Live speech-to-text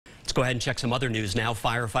Let's go ahead and check some other news now.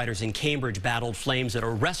 Firefighters in Cambridge battled flames at a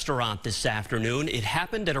restaurant this afternoon. It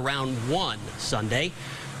happened at around 1 Sunday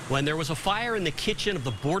when there was a fire in the kitchen of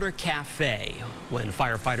the Border Cafe. When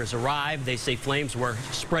firefighters arrived, they say flames were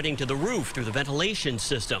spreading to the roof through the ventilation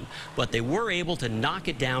system, but they were able to knock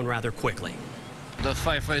it down rather quickly. The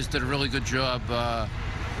firefighters did a really good job.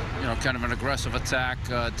 Kind of an aggressive attack,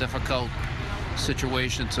 difficult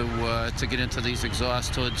situation to get into these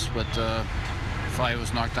exhaust hoods, but fire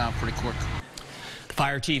was knocked down pretty quick. The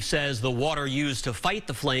fire chief says the water used to fight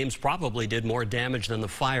the flames probably did more damage than the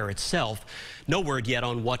fire itself. No word yet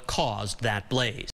on what caused that blaze.